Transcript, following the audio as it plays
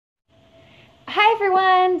Hi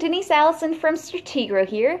everyone, Denise Allison from Stratigro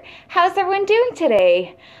here. How's everyone doing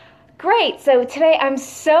today? Great, so today I'm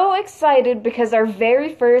so excited because our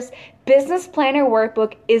very first business planner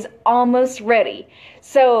workbook is almost ready.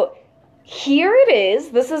 So here it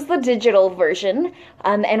is. This is the digital version,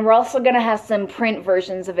 and we're also going to have some print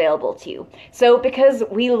versions available to you. So because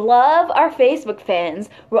we love our Facebook fans,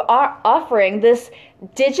 we're offering this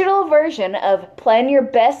digital version of Plan Your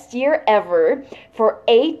Best Year Ever for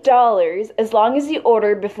 $8 as long as you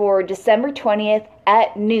order before December 20th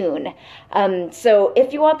at noon. So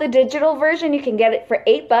if you want the digital version, you can get it for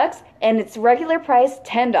 $8 and its regular price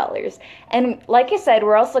 $10. And like I said,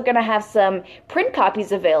 we're also going to have some print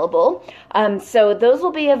copies available. So those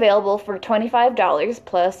will be available for $25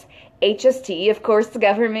 plus HST. Of course, the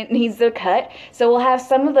government needs their cut, so we'll have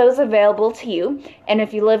some of those available to you. And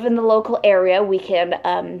if you live in the local area, we can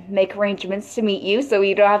make arrangements to meet you so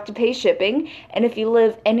you don't have to pay shipping. And if you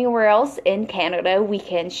live anywhere else in Canada, we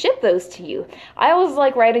can ship those to you. I always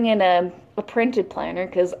like writing in a printed planner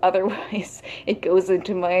because otherwise it goes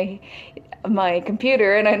into my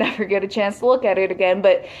computer and I never get a chance to look at it again.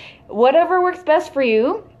 But whatever works best for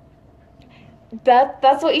you,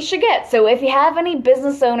 that's what you should get. So if you have any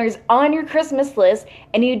business owners on your Christmas list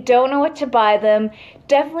and you don't know what to buy them,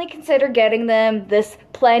 definitely consider getting them this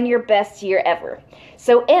Plan Your Best Year Ever.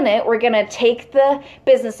 So in it, we're going to take the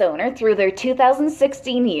business owner through their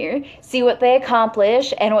 2016 year, see what they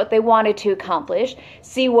accomplished and what they wanted to accomplish,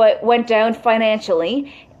 see what went down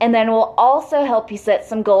financially, and then we'll also help you set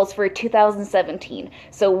some goals for 2017.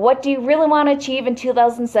 So what do you really want to achieve in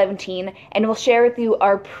 2017? And we'll share with you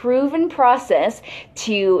our proven process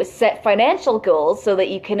to set financial goals so that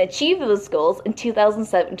you can achieve those goals in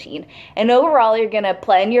 2017. And overall, you're going to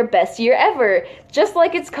plan your best year ever, just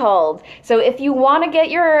like it's called. So if you want to get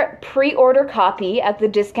your pre-order copy at the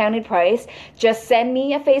discounted price, just send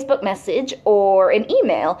me a Facebook message or an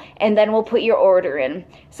email, and then we'll put your order in.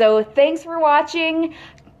 So thanks for watching.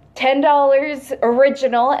 $10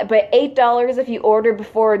 original, but $8 if you order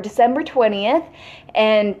before December 20th,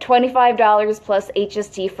 and $25 plus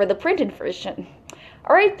HST for the printed version.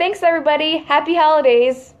 Alright, thanks everybody. Happy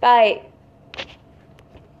holidays. Bye.